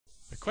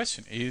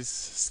question is,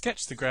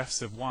 sketch the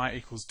graphs of y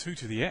equals 2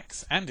 to the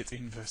x and its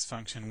inverse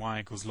function y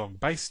equals log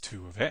base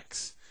 2 of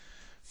x.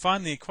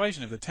 Find the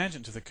equation of the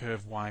tangent to the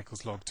curve y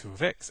equals log 2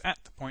 of x at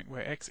the point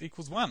where x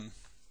equals 1.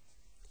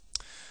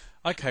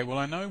 Okay, well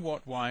I know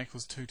what y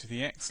equals 2 to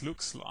the x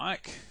looks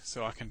like,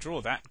 so I can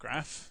draw that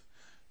graph.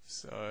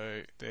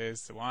 So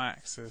there's the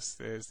y-axis,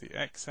 there's the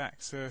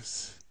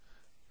x-axis,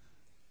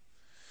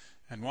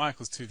 and y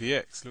equals 2 to the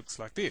x looks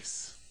like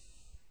this.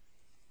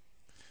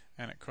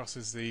 And it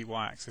crosses the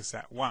y-axis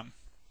at 1.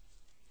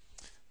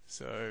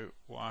 So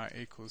y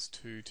equals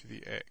 2 to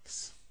the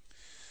x.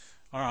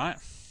 Alright,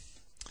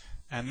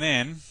 and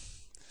then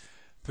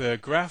the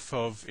graph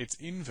of its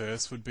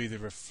inverse would be the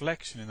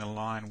reflection in the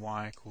line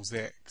y equals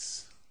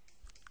x.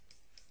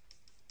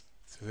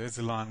 So there's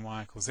the line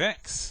y equals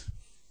x.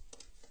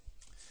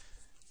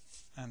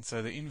 And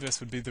so the inverse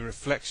would be the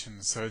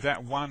reflection. So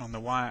that 1 on the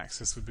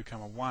y-axis would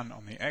become a 1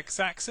 on the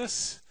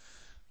x-axis,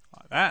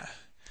 like that.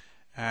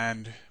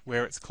 And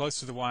where it's close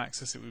to the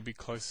y-axis, it would be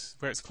close.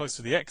 Where it's close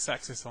to the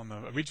x-axis on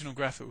the original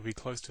graph, it would be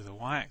close to the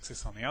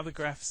y-axis on the other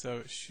graph. So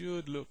it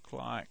should look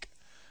like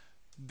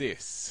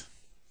this.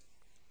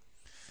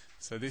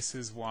 So this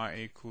is y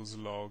equals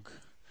log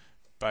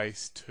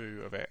base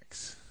 2 of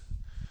x.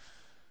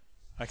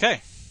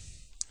 Okay.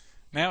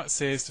 Now it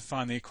says to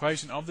find the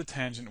equation of the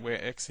tangent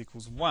where x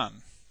equals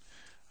 1.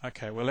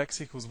 Okay, well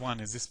x equals 1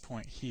 is this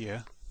point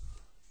here.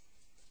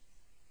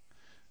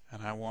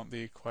 And I want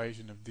the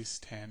equation of this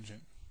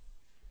tangent.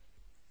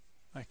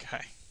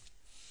 Okay.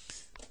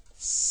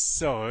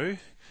 So,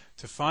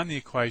 to find the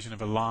equation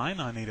of a line,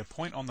 I need a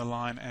point on the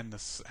line and the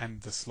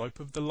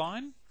slope of the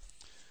line.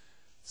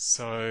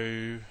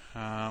 So,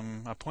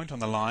 a point on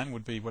the line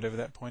would be whatever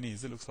that point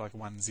is. It looks like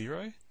 1,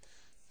 0.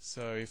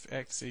 So, if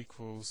x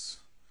equals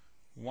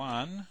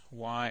 1,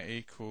 y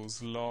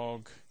equals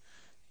log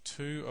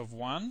 2 of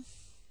 1.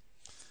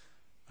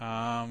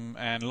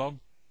 And log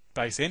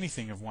base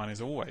anything of 1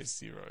 is always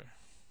 0.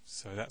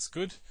 So that's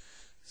good.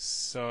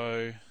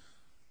 So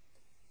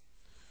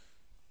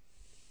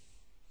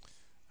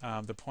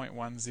the point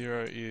 1,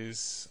 0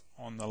 is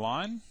on the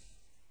line.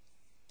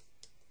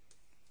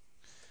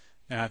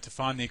 Now to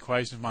find the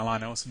equation of my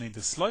line I also need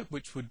the slope,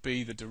 which would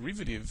be the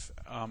derivative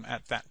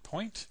at that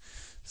point.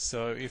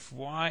 So if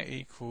y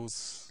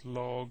equals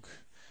log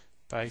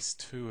base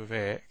 2 of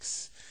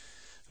x,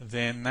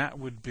 then that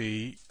would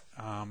be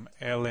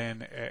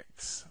ln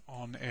x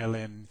on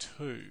ln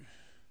 2.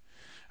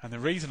 And the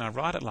reason I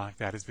write it like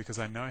that is because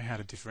I know how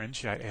to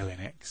differentiate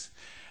ln x,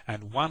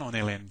 and 1 on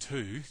ln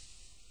 2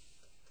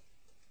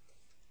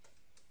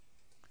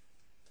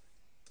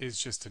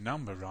 is just a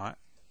number, right?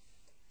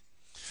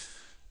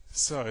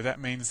 So that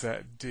means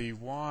that dy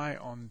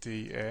on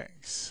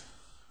dx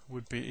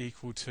would be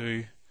equal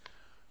to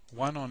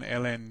 1 on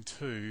ln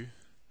 2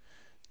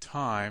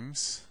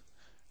 times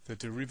the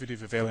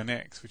derivative of ln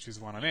x, which is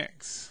 1 on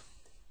x.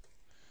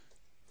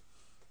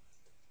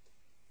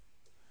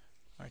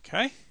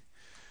 Okay,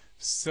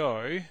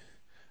 so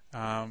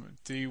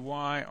dy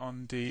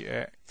on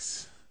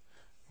dx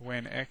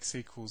when x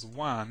equals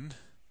 1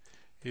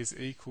 is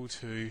equal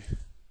to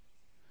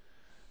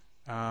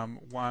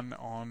 1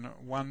 on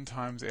 1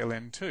 times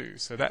ln 2.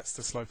 So that's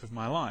the slope of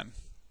my line.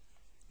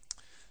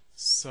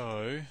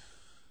 So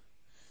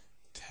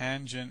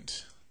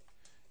tangent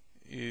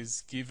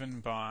is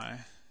given by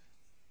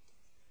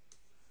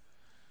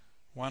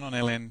 1 on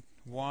ln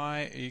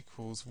y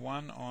equals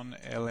 1 on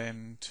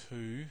ln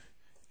 2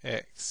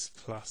 x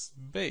plus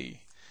b.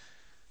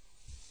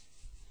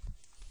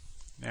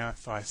 Now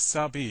if I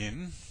sub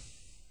in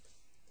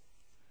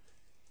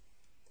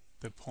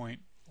the point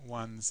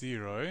 1,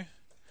 0,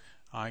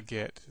 I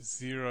get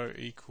 0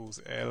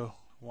 equals L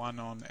 1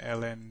 on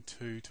ln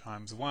 2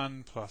 times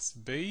 1 plus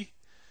b.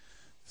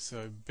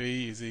 So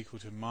b is equal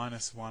to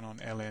minus 1 on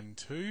ln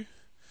 2.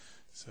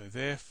 So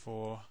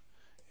therefore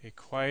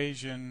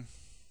equation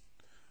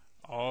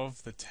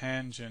of the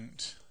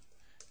tangent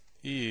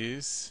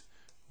is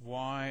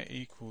y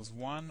equals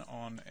 1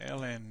 on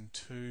ln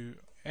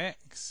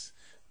 2x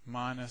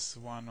minus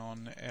 1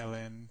 on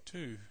ln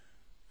 2.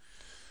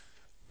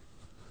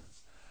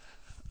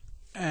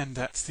 And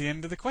that's the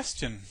end of the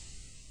question.